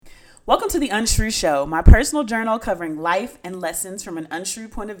Welcome to The Untrue Show, my personal journal covering life and lessons from an untrue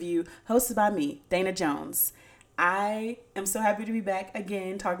point of view, hosted by me, Dana Jones. I am so happy to be back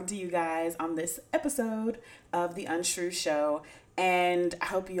again talking to you guys on this episode of The Untrue Show, and I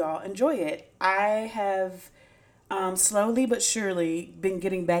hope you all enjoy it. I have slowly but surely been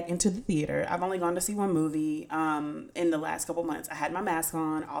getting back into the theater. I've only gone to see one movie in the last couple months. I had my mask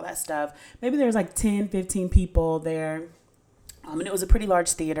on, all that stuff. Maybe there's like 10, 15 people there. And it was a pretty large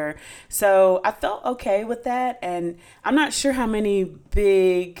theater. So I felt okay with that. And I'm not sure how many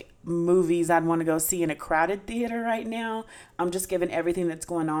big movies I'd want to go see in a crowded theater right now. I'm just given everything that's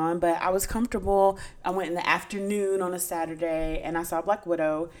going on. But I was comfortable. I went in the afternoon on a Saturday and I saw Black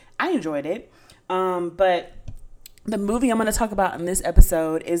Widow. I enjoyed it. But the movie I'm going to talk about in this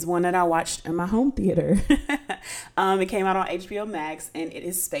episode is one that I watched in my home theater. It came out on HBO Max and it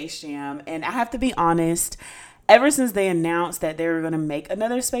is Space Jam. And I have to be honest, ever since they announced that they were going to make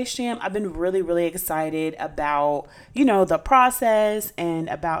another Space Jam, I've been really, really excited about, the process and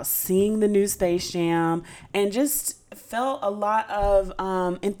about seeing the new Space Jam, and just felt a lot of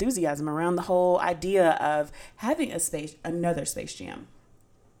enthusiasm around the whole idea of having another Space Jam.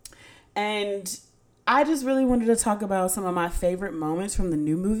 And I just really wanted to talk about some of my favorite moments from the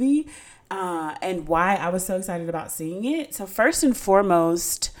new movie and why I was so excited about seeing it. So first and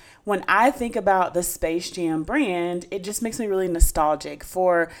foremost, when I think about the Space Jam brand, it just makes me really nostalgic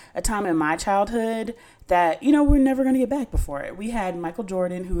for a time in my childhood that, we're never going to get back before it. We had Michael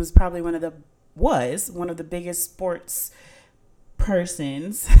Jordan, who was probably one of the biggest sports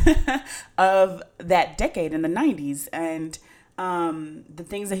persons of that decade in the 90s. And the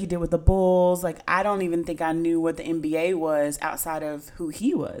things that he did with the Bulls, I don't even think I knew what the NBA was outside of who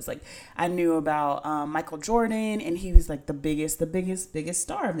he was. I knew about Michael Jordan, and he was the biggest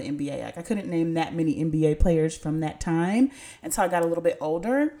star of the NBA. I couldn't name that many NBA players from that time until I got a little bit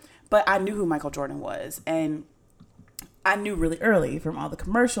older, but I knew who Michael Jordan was. And I knew really early from all the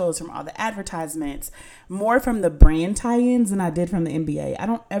commercials, from all the advertisements, more from the brand tie-ins than I did from the NBA. I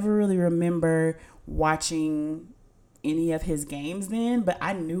don't ever really remember watching any of his games then, but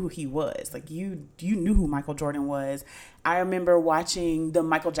I knew who he was. You knew who Michael Jordan was. I remember watching the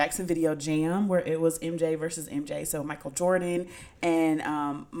Michael Jackson video Jam, where it was MJ versus MJ. So Michael Jordan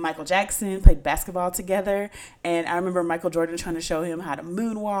and Michael Jackson played basketball together. And I remember Michael Jordan trying to show him how to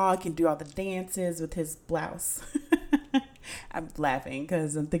moonwalk and do all the dances with his blouse. I'm laughing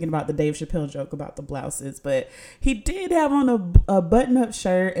because I'm thinking about the Dave Chappelle joke about the blouses, but he did have on a button-up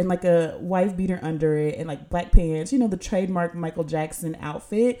shirt and a wife beater under it and black pants, the trademark Michael Jackson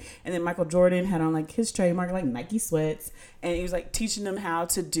outfit. And then Michael Jordan had on his trademark Nike sweats, and he was teaching them how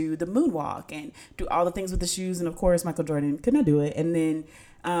to do the moonwalk and do all the things with the shoes. And of course, Michael Jordan could not do it. And then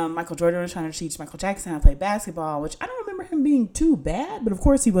Michael Jordan was trying to teach Michael Jackson how to play basketball, which I don't remember him being too bad, but of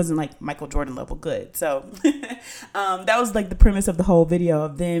course he wasn't Michael Jordan level good. So that was the premise of the whole video,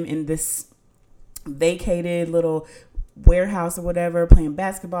 of them in this vacated little warehouse or whatever playing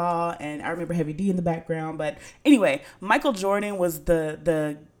basketball. And I remember Heavy D in the background. But anyway, Michael Jordan was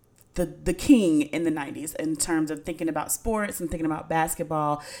the king in the 90s in terms of thinking about sports and thinking about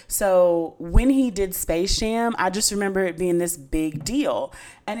basketball. So when he did Space Jam, I just remember it being this big deal.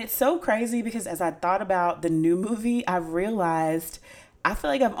 And it's so crazy because as I thought about the new movie, I realized I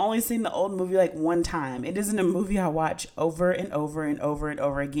feel like I've only seen the old movie one time. It isn't a movie I watch over and over and over and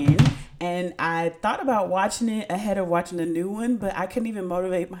over again. And I thought about watching it ahead of watching the new one, but I couldn't even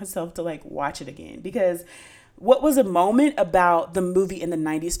motivate myself to watch it again, because what was a moment about the movie in the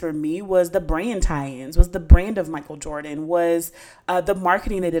 90s for me was the brand tie-ins, was the brand of Michael Jordan, was the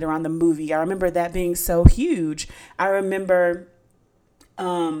marketing they did around the movie. I remember that being so huge. I remember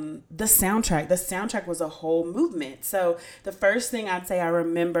the soundtrack was a whole movement. So the first thing I'd say I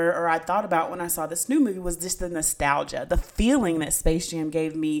remember, or I thought about when I saw this new movie, was just the nostalgia, the feeling that Space Jam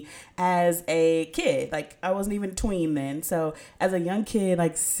gave me as a kid. I wasn't even a tween then. So as a young kid,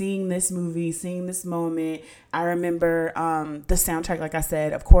 seeing this movie, seeing this moment, I remember the soundtrack, like I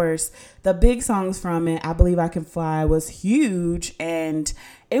said, of course, the big songs from it, I Believe I Can Fly, was huge. And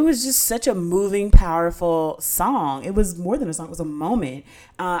it was just such a moving, powerful song. It was more than a song. It was a moment.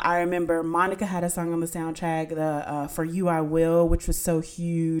 I remember Monica had a song on the soundtrack, the For You I Will, which was so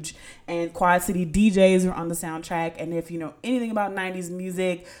huge. And Quad City DJs were on the soundtrack. And if you know anything about 90s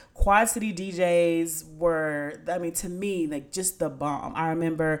music, Quad City DJs were, to me, just the bomb. I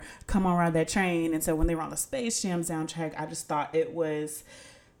remember Come On Ride That Train. And so when they were on the Space Jam soundtrack, I just thought it was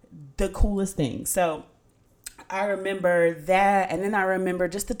the coolest thing. So I remember that, and then I remember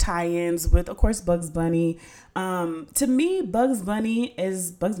just the tie-ins with, of course, Bugs Bunny. To me, Bugs Bunny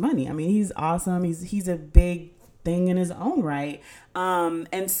is Bugs Bunny. I mean, he's awesome. He's a big thing in his own right.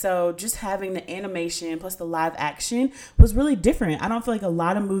 And so just having the animation plus the live action was really different. I don't feel like a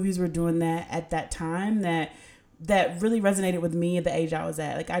lot of movies were doing that at that time that really resonated with me at the age I was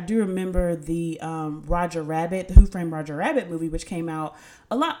at. Like, I do remember the Roger Rabbit, the Who Framed Roger Rabbit movie, which came out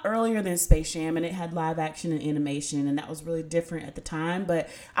a lot earlier than Space Jam, and it had live action and animation, and that was really different at the time. But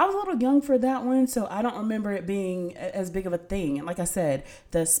I was a little young for that one, so I don't remember it being as big of a thing. And like I said,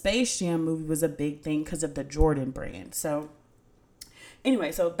 the Space Jam movie was a big thing because of the Jordan brand. So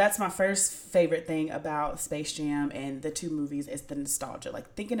anyway, so that's my first favorite thing about Space Jam and the two movies is the nostalgia.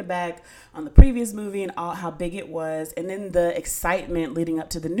 Like, thinking back on the previous movie and all how big it was, and then the excitement leading up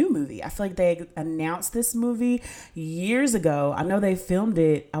to the new movie. I feel like they announced this movie years ago. I know they filmed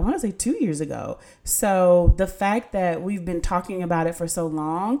it, I want to say 2 years ago. So the fact that we've been talking about it for so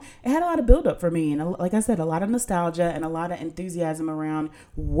long, it had a lot of buildup for me. And like I said, a lot of nostalgia and a lot of enthusiasm around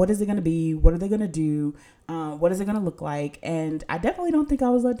what is it going to be? What are they going to do? What is it going to look like? And I definitely don't think I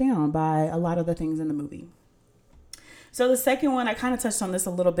was let down by a lot of the things in the movie. So the second one, I kind of touched on this a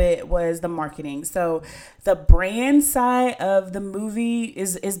little bit, was the marketing. So the brand side of the movie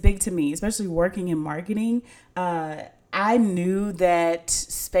is big to me, especially working in marketing. I knew that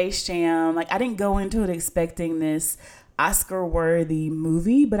Space Jam, like, I didn't go into it expecting this Oscar-worthy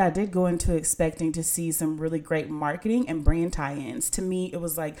movie, but I did go into expecting to see some really great marketing and brand tie-ins. To me, it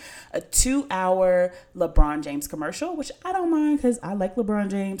was like a 2-hour LeBron James commercial, which I don't mind because I like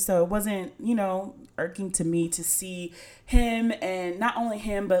LeBron James. So it wasn't, irking to me to see him, and not only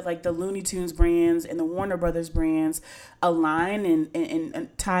him, but like the Looney Tunes brands and the Warner Brothers brands align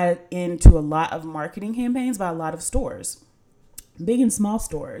and tie into a lot of marketing campaigns by a lot of stores, big and small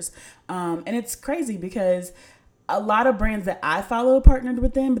stores. And it's crazy because a lot of brands that I follow partnered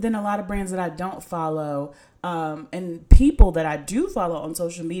with them, but then a lot of brands that I don't follow, and people that I do follow on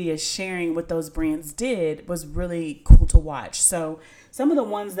social media sharing what those brands did was really cool to watch. So some of the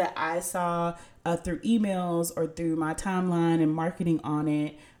ones that I saw through emails or through my timeline and marketing on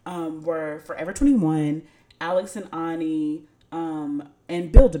it were Forever 21, Alex and Ani,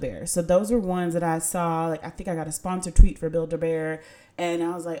 and Build-A-Bear. So those were ones that I saw. Like, I think I got a sponsored tweet for Build-A-Bear, and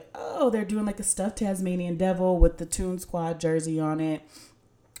I was like, oh, they're doing like a stuffed Tasmanian devil with the Toon Squad jersey on it,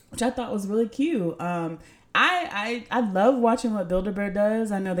 which I thought was really cute. I love watching what Build-A-Bear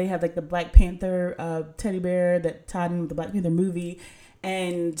does. I know they have like the Black Panther teddy bear that tied in with the Black Panther movie,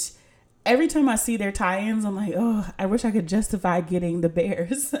 and every time I see their tie-ins, I'm like, oh, I wish I could justify getting the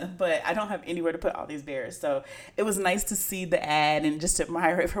bears, but I don't have anywhere to put all these bears. So it was nice to see the ad and just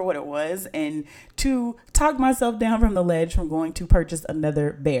admire it for what it was, and to talk myself down from the ledge from going to purchase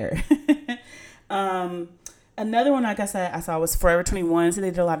another bear. Another one, like I said, I saw was Forever 21. So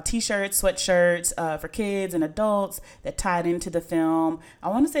they did a lot of t-shirts, sweatshirts for kids and adults that tied into the film. I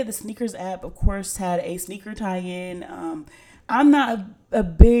want to say the Sneakers app, of course, had a sneaker tie-in. I'm not a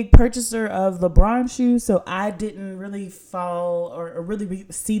big purchaser of LeBron shoes, so I didn't really follow or really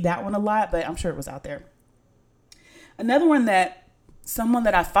see that one a lot, but I'm sure it was out there. Another one that someone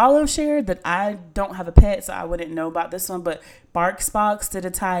that I follow shared, that I don't have a pet, so I wouldn't know about this one, but BarkBox did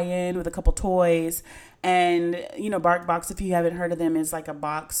a tie-in with a couple toys. And, BarkBox, if you haven't heard of them, is like a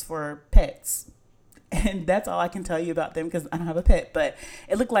box for pets. And that's all I can tell you about them because I don't have a pet. But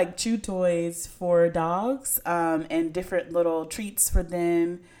it looked like chew toys for dogs, and different little treats for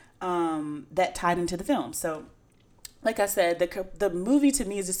them that tied into the film. So, like I said, the movie to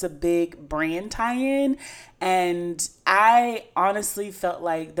me is just a big brand tie-in. And I honestly felt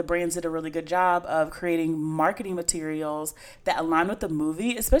like the brands did a really good job of creating marketing materials that align with the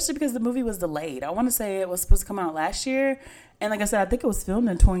movie, especially because the movie was delayed. I want to say it was supposed to come out last year. And like I said, I think it was filmed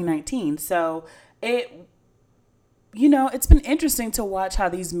in 2019. So it's been interesting to watch how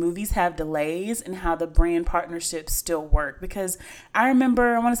these movies have delays and how the brand partnerships still work. Because I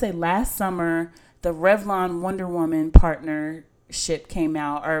remember, I want to say last summer, the Revlon Wonder Woman partnership came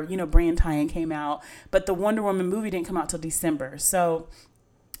out, or, brand tie-in came out, but the Wonder Woman movie didn't come out till December. So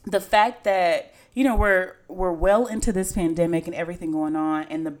the fact that, we're well into this pandemic and everything going on,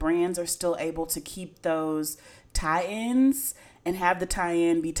 and the brands are still able to keep those tie-ins and have the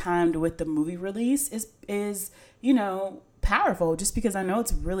tie-in be timed with the movie release is powerful, just because I know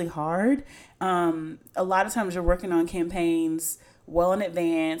it's really hard. A lot of times you're working on campaigns well in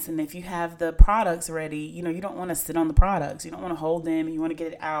advance, and if you have the products ready, you don't want to sit on the products. You don't want to hold them, and you want to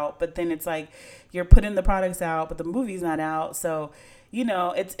get it out. But then it's like you're putting the products out, but the movie's not out. So,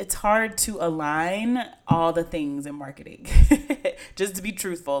 it's hard to align all the things in marketing. Just to be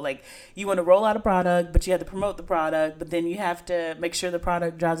truthful, like you want to roll out a product, but you have to promote the product, but then you have to make sure the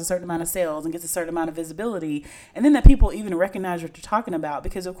product drives a certain amount of sales and gets a certain amount of visibility, and then that people even recognize what you're talking about.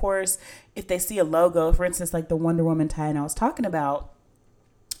 Because of course, if they see a logo, for instance, like the Wonder Woman tie-in I was talking about,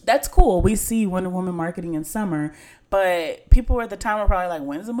 that's cool. We see Wonder Woman marketing in summer, but people at the time were probably like,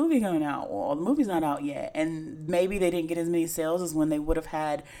 when's the movie coming out? Well, the movie's not out yet. And maybe they didn't get as many sales as when they would have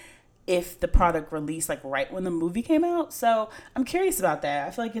had if the product released like right when the movie came out. So I'm curious about that.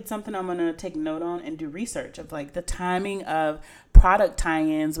 I feel like it's something I'm going to take note on and do research of, like the timing of product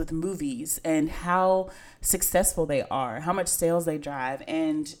tie-ins with movies and how successful they are, how much sales they drive,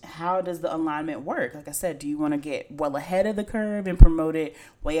 and how does the alignment work. Like I said, do you want to get well ahead of the curve and promote it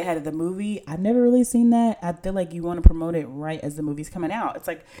way ahead of the movie? I've never really seen that. I feel like you want to promote it right as the movie's coming out. It's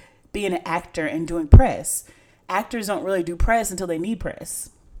like being an actor and doing press. Actors don't really do press until they need press.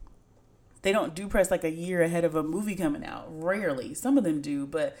 They don't do press like a year ahead of a movie coming out. Rarely. Some of them do,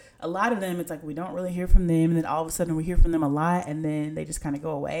 but a lot of them, it's like we don't really hear from them. And then all of a sudden we hear from them a lot, and then they just kind of go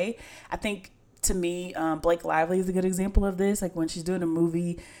away. I think, to me, Blake Lively is a good example of this. Like when she's doing a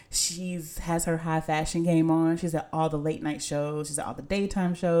movie, has her high fashion game on. She's at all the late night shows. She's at all the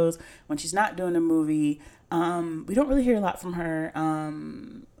daytime shows. When she's not doing a movie, we don't really hear a lot from her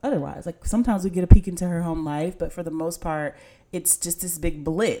otherwise. Like sometimes we get a peek into her home life, but for the most part, it's just this big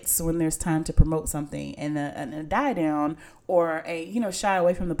blitz when there's time to promote something, and a die down, or shy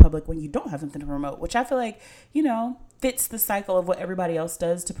away from the public when you don't have something to promote, which I feel like, fits the cycle of what everybody else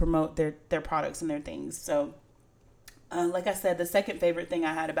does to promote their products and their things. So like I said, the second favorite thing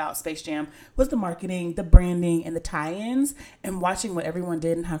I had about Space Jam was the marketing, the branding, and the tie-ins, and watching what everyone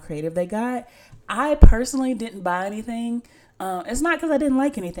did and how creative they got. I personally didn't buy anything. It's not because I didn't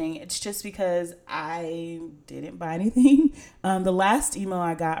like anything. It's just because I didn't buy anything. The last email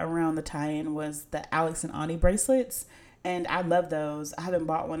I got around the tie-in was the Alex and Ani bracelets, and I love those. I haven't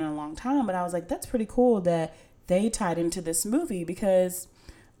bought one in a long time, but I was like, that's pretty cool that they tied into this movie, because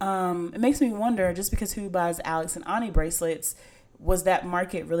it makes me wonder, just because who buys Alex and Ani bracelets, was that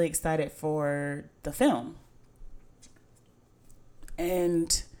market really excited for the film?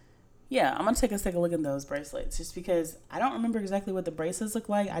 And yeah, I'm going to take a look at those bracelets, just because I don't remember exactly what the bracelets look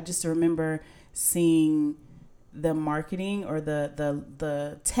like. I just remember seeing the marketing or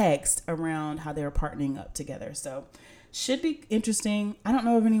the text around how they were partnering up together. So should be interesting. I don't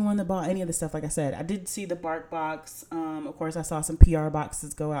know of anyone that bought any of the stuff. Like I said, I did see the Bark box. Of course, I saw some PR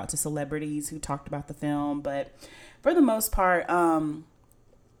boxes go out to celebrities who talked about the film. But for the most part,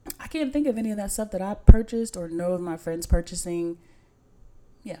 I can't think of any of that stuff that I purchased or know of my friends purchasing.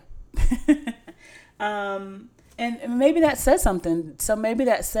 Yeah. And maybe that says something. So maybe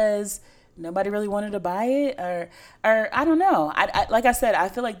that says nobody really wanted to buy it, or I don't know. I like I said, I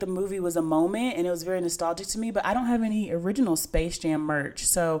feel like the movie was a moment and it was very nostalgic to me, but I don't have any original Space Jam merch.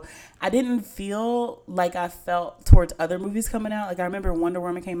 So I didn't feel like I felt towards other movies coming out. Like I remember Wonder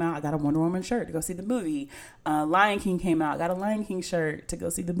Woman came out. I got a Wonder Woman shirt to go see the movie. Lion King came out. I got a Lion King shirt to go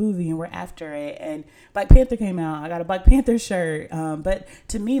see the movie, and we're after it. And Black Panther came out. I got a Black Panther shirt. But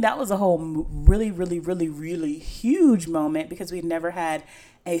to me, that was a whole really, really, really, really huge moment, because we'd never had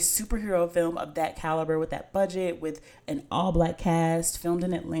a superhero film of that caliber, with that budget, with an all black cast, filmed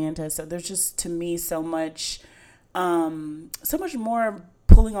in Atlanta. So there's just, to me, so much more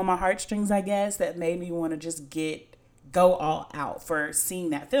pulling on my heartstrings, I guess, that made me want to just go all out for seeing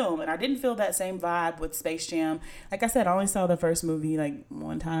that film. And I didn't feel that same vibe with Space Jam. Like I said, I only saw the first movie like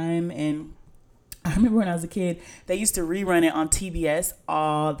one time, and I remember when I was a kid, they used to rerun it on TBS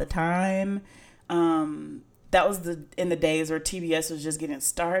all the time. That was in the days where TBS was just getting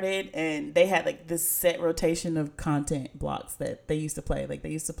started, and they had like this set rotation of content blocks that they used to play. Like they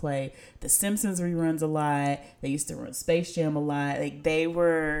used to play The Simpsons reruns a lot. They used to run Space Jam a lot. Like they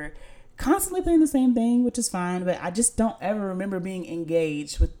were constantly playing the same thing, which is fine, but I just don't ever remember being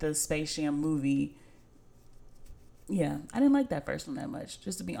engaged with the Space Jam movie. Yeah, I didn't like that first one that much,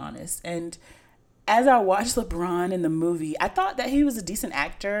 just to be honest. And as I watched LeBron in the movie, I thought that he was a decent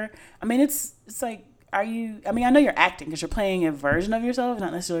actor. I mean, it's like, I know you're acting because you're playing a version of yourself,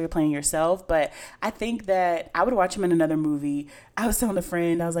 not necessarily playing yourself, but I think that I would watch him in another movie. I was telling a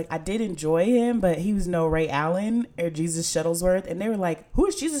friend, I was like, I did enjoy him, but he was no Ray Allen or Jesus Shuttlesworth. And they were like, who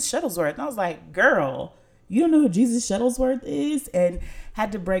is Jesus Shuttlesworth? And I was like, girl, you don't know who Jesus Shuttlesworth is? And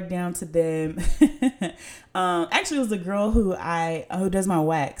had to break down to them. Actually, it was the girl who does my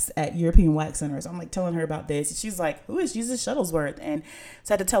wax at European Wax Center. So I'm like telling her about this. And she's like, who is Jesus Shuttlesworth? And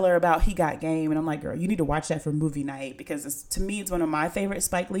so I had to tell her about He Got Game. And I'm like, girl, you need to watch that for movie night, because to me, it's one of my favorite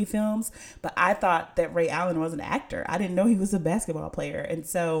Spike Lee films. But I thought that Ray Allen was an actor. I didn't know he was a basketball player. And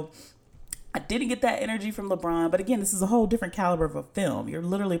so I didn't get that energy from LeBron. But again, this is a whole different caliber of a film. You're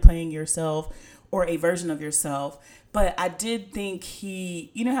literally playing yourself or a version of yourself. But I did think he,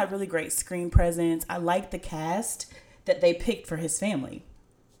 had really great screen presence. I liked the cast that they picked for his family.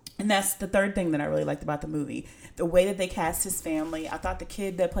 And that's the third thing that I really liked about the movie. The way that they cast his family. I thought the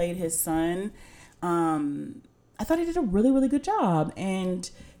kid that played his son, I thought he did a really, really good job.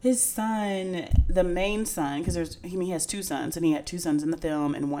 And his son, the main son, because he has two sons, and he had two sons in the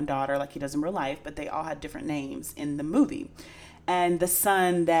film and one daughter like he does in real life, but they all had different names in the movie. And the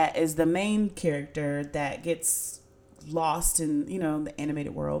son that is the main character that gets lost in, the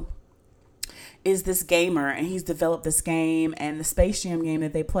animated world is this gamer, and he's developed this game, and the Space Jam game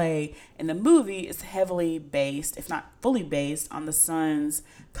that they play in the movie is heavily based, if not fully based, on the son's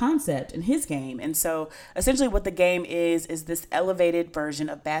concept in his game. And so essentially what the game is this elevated version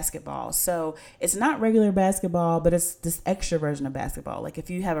of basketball. So it's not regular basketball, but it's this extra version of basketball. Like if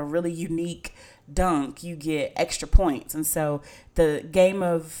you have a really unique dunk, you get extra points. And so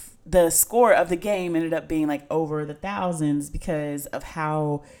the score of the game ended up being like over the thousands because of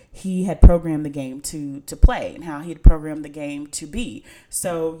how he had programmed the game to play and how he had programmed the game to be.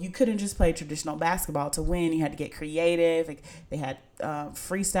 So you couldn't just play traditional basketball to win. You had to get creative. Like they had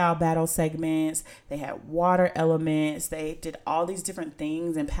freestyle battle segments. They had water elements. They did all these different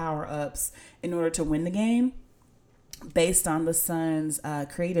things and power-ups in order to win the game, based on the son's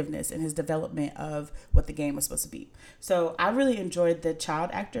creativeness and his development of what the game was supposed to be. So I really enjoyed the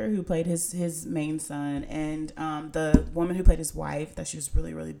child actor who played his main son, and the woman who played his wife. That she was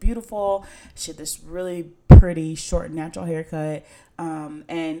really, really beautiful. She had this really pretty short natural haircut.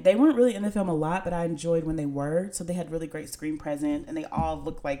 And they weren't really in the film a lot, but I enjoyed when they were. So they had really great screen presence, and they all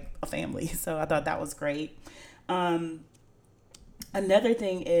looked like a family. So I thought that was great. Another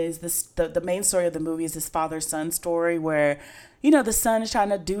thing is the main story of the movie is this father-son story where, the son is trying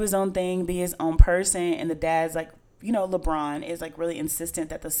to do his own thing, be his own person. And the dad's like, LeBron is like really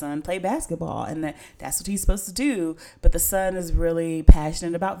insistent that the son play basketball and that's what he's supposed to do. But the son is really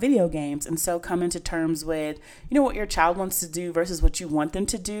passionate about video games. And so coming to terms with, what your child wants to do versus what you want them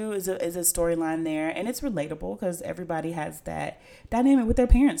to do is a storyline there. And it's relatable because everybody has that dynamic with their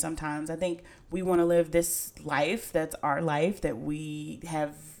parents sometimes. I think we want to live this life that's our life, that we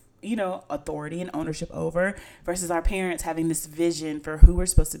have authority and ownership over, versus our parents having this vision for who we're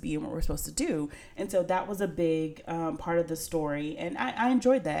supposed to be and what we're supposed to do. And so that was a big part of the story. And I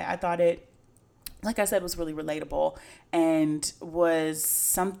enjoyed that. I thought it, like I said, was really relatable and was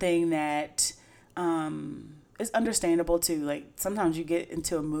something that is understandable too. Like sometimes you get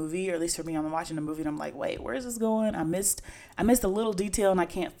into a movie, or at least for me, I'm watching a movie and I'm like, wait, where is this going? I missed a little detail and I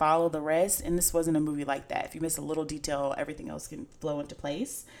can't follow the rest. And this wasn't a movie like that. If you miss a little detail, everything else can flow into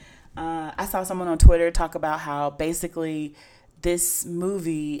place. I saw someone on Twitter talk about how basically this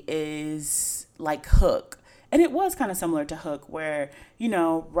movie is like Hook. And it was kind of similar to Hook, where,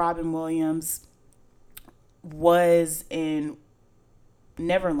 Robin Williams was in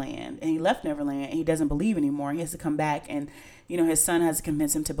Neverland and he left Neverland and he doesn't believe anymore. He has to come back, and his son has to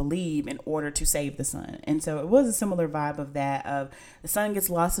convince him to believe in order to save the son. And so it was a similar vibe of that, of the son gets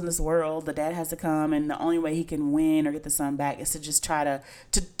lost in this world, the dad has to come, and the only way he can win or get the son back is to just try to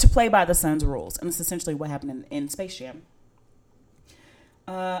play by the son's rules. And it's essentially what happened in Space Jam.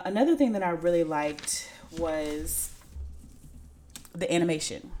 Another thing that I really liked was the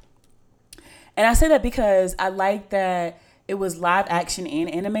animation. And I say that because I like that it was live action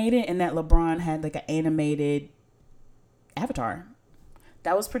and animated, and that LeBron had like an animated avatar.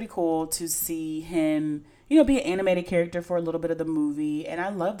 That was pretty cool to see him, be an animated character for a little bit of the movie. And I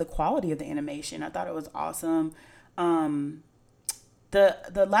love the quality of the animation. I thought it was awesome.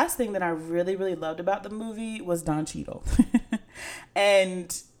 The last thing that I really, really loved about the movie was Don Cheadle.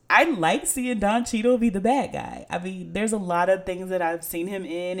 And I like seeing Don Cheadle be the bad guy. I mean, there's a lot of things that I've seen him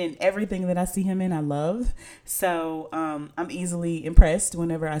in, and everything that I see him in, I love. So I'm easily impressed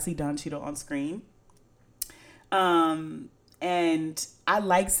whenever I see Don Cheadle on screen. And I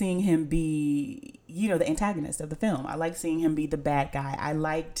like seeing him be, the antagonist of the film. I like seeing him be the bad guy. I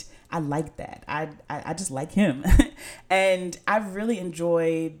like that. I just like him. And I've really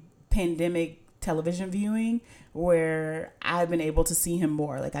enjoyed pandemic television viewing, where I've been able to see him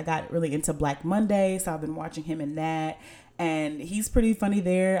more. Like I got really into Black Monday, so I've been watching him in that. and he's pretty funny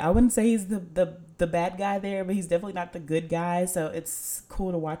there. I wouldn't say he's the bad guy there, but he's definitely not the good guy. So it's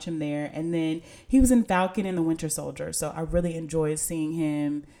cool to watch him there. And then he was in Falcon and the Winter Soldier. So I really enjoyed seeing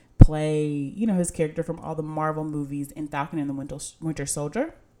him play, his character from all the Marvel movies in Falcon and the Winter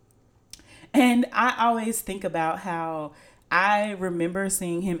Soldier. And I always think about how I remember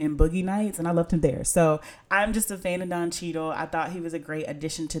seeing him in Boogie Nights, and I loved him there. So I'm just a fan of Don Cheadle. I thought he was a great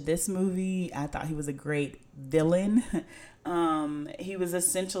addition to this movie. I thought he was a great villain. He was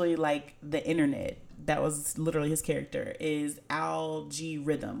essentially like the internet. That was literally his character. Is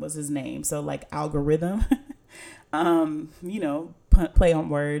Algorithm was his name. So like algorithm. Play on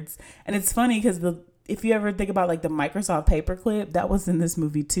words. And it's funny because if you ever think about like the Microsoft paperclip, that was in this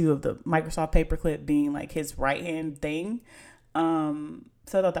movie too, of the Microsoft paperclip being like his right hand thing. So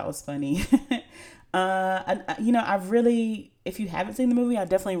I thought that was funny. I really, if you haven't seen the movie, I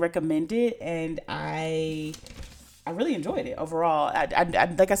definitely recommend it, and I really enjoyed it overall. I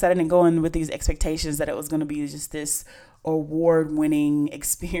like I said, I didn't go in with these expectations that it was going to be just this award-winning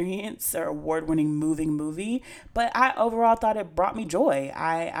experience or award-winning moving movie, but I overall thought it brought me joy.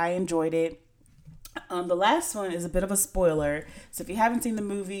 I enjoyed it. The last one is a bit of a spoiler. So if you haven't seen the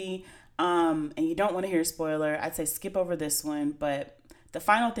movie and you don't want to hear a spoiler, I'd say skip over this one. But the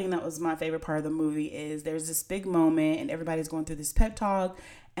final thing that was my favorite part of the movie is there's this big moment and everybody's going through this pep talk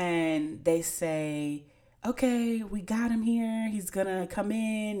and they say, okay, we got him here. He's going to come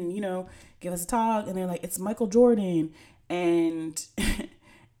in and, give us a talk. And they're like, it's Michael Jordan. And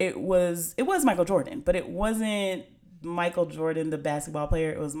it was Michael Jordan, but it wasn't Michael Jordan, the basketball player.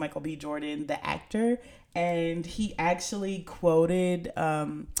 It was Michael B. Jordan, the actor. And he actually pulled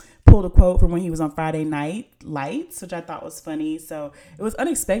a quote from when he was on Friday Night Lights, which I thought was funny. So it was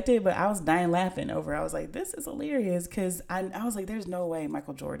unexpected, but I was dying laughing over. I was like, this is hilarious. Cause I was like, there's no way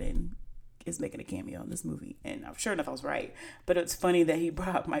Michael Jordan is making a cameo in this movie. And I'm sure enough I was right, but it's funny that he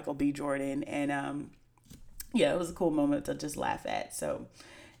brought Michael B. Jordan. And, it was a cool moment to just laugh at. So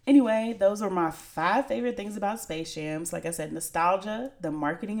anyway, those were my 5 favorite things about Space Jams. Like I said, nostalgia, the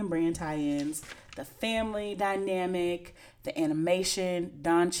marketing and brand tie-ins, the family dynamic, the animation,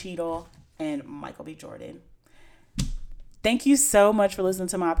 Don Cheadle, and Michael B. Jordan. Thank you so much for listening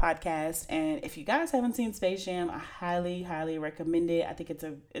to my podcast. And if you guys haven't seen Space Jam, I highly, highly recommend it. I think it's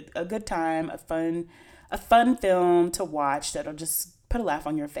a good time, a fun film to watch that'll just put a laugh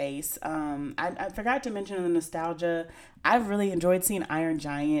on your face. I forgot to mention the nostalgia. I've really enjoyed seeing Iron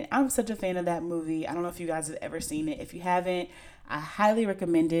Giant. I'm such a fan of that movie. I don't know if you guys have ever seen it. If you haven't, I highly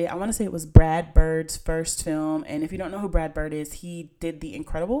recommend it. I want to say it was Brad Bird's first film. And if you don't know who Brad Bird is, he did The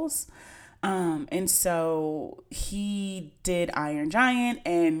Incredibles. And so he did Iron Giant,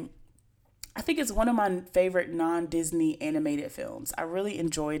 and I think it's one of my favorite non-Disney animated films. I really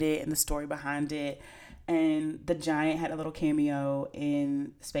enjoyed it and the story behind it. And the giant had a little cameo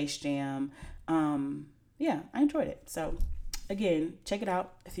in Space Jam. I enjoyed it. So again, check it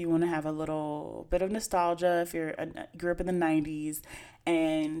out if you want to have a little bit of nostalgia, if you grew up in the 90s,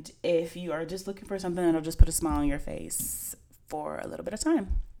 and if you are just looking for something that'll just put a smile on your face for a little bit of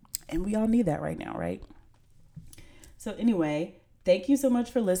time. And we all need that right now, right? So anyway, thank you so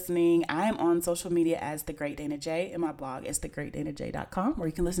much for listening. I am on social media as The Great Dana J, and my blog is thegreatdanaj.com, where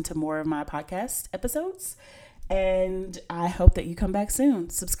you can listen to more of my podcast episodes. And I hope that you come back soon.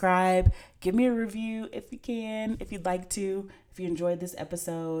 Subscribe, give me a review if you can, if you'd like to, if you enjoyed this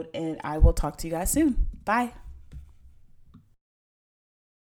episode, and I will talk to you guys soon. Bye.